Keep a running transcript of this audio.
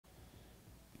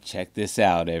Check this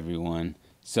out, everyone.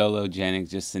 Sologenic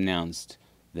just announced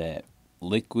that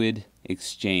Liquid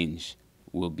Exchange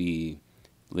will be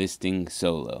listing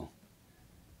Solo.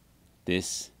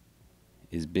 This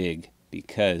is big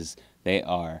because they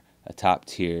are a top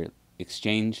tier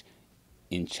exchange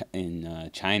in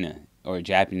China, or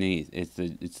Japanese. It's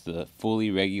the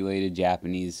fully regulated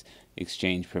Japanese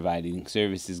exchange providing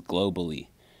services globally.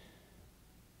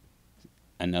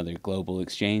 Another global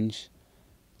exchange,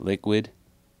 Liquid,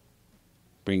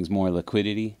 brings more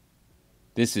liquidity.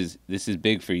 This is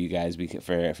big for you guys, because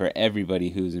for everybody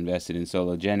who's invested in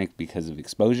Sologenic, because of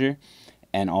exposure,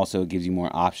 and also it gives you more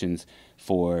options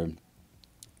for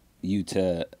you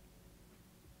to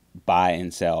buy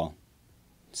and sell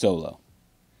Solo.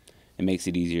 It makes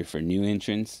it easier for new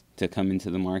entrants to come into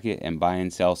the market and buy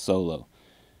and sell Solo.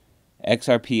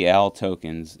 XRPL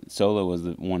tokens, Solo was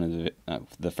one of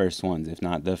the first ones, if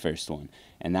not the first one,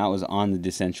 and that was on the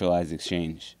Decentralized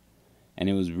exchange. And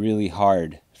it was really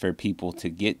hard for people to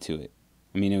get to it.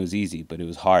 I mean, it was easy, but it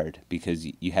was hard because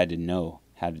you had to know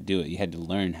how to do it. You had to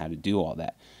learn how to do all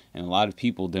that. And a lot of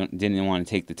people didn't want to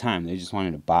take the time. They just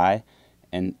wanted to buy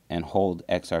and hold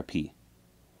XRP.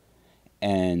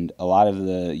 And a lot of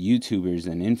the YouTubers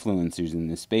and influencers in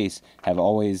this space have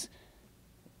always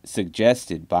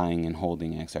suggested buying and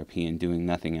holding XRP and doing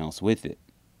nothing else with it,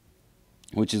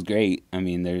 which is great. I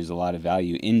mean, there's a lot of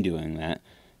value in doing that,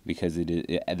 because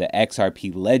the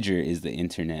XRP ledger is the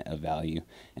internet of value,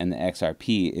 and the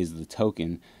XRP is the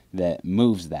token that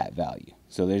moves that value.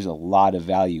 So there's a lot of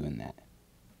value in that.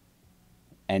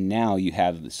 And now you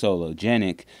have the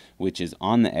Sologenic, which is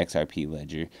on the XRP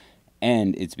ledger,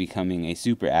 and it's becoming a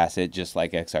super asset just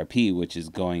like XRP, which is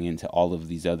going into all of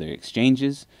these other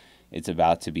exchanges. It's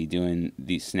about to be doing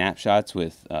these snapshots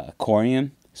with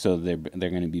Corium, so they're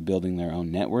going to be building their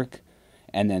own network.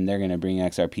 And then they're going to bring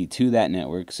XRP to that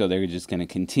network, so they're just going to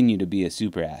continue to be a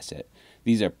super asset.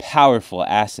 These are powerful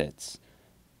assets.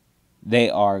 They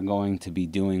are going to be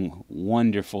doing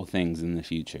wonderful things in the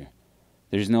future.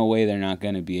 There's no way they're not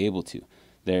going to be able to.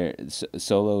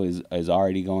 Solo is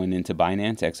already going into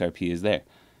Binance. XRP is there.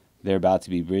 They're about to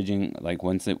be bridging, like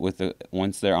once they're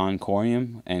on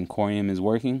Corium and Corium is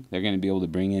working, they're going to be able to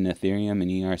bring in Ethereum and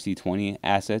ERC20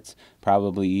 assets,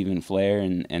 probably even Flare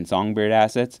and Songbird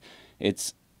assets.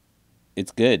 It's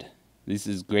good. This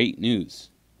is great news.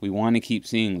 We want to keep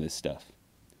seeing this stuff.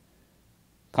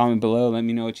 Comment below. Let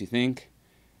me know what you think.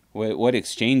 What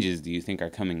exchanges do you think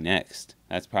are coming next?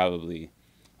 That's probably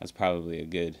a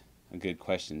good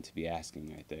question to be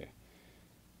asking right there.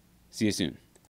 See you soon.